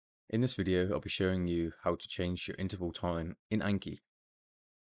In this video, I'll be showing you how to change your interval time in Anki.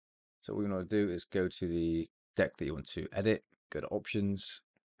 So what you want to do is go to the deck that you want to edit, go to options,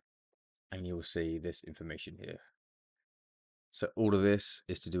 and you'll see this information here. So all of this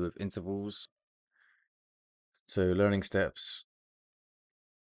is to do with intervals. So learning steps.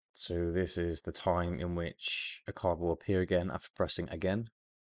 So this is the time in which a card will appear again after pressing again.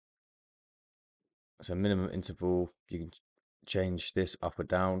 So minimum interval, you can change this up or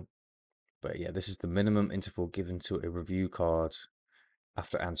down. But yeah, this is the minimum interval given to a review card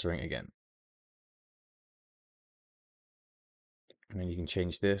after answering again. And then you can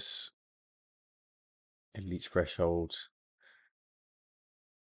change this, elite threshold.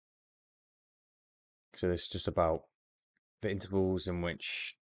 So this is just about the intervals in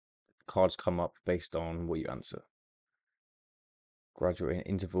which cards come up based on what you answer. Graduate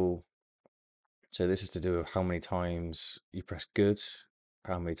interval. So this is to do with how many times you press good,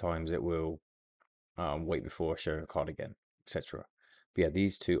 how many times it will wait before showing a card again, etc. But yeah,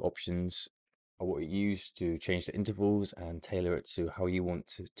 these two options are what you use to change the intervals and tailor it to how you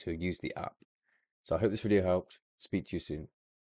want to use the app. So I hope this video helped. Speak to you soon.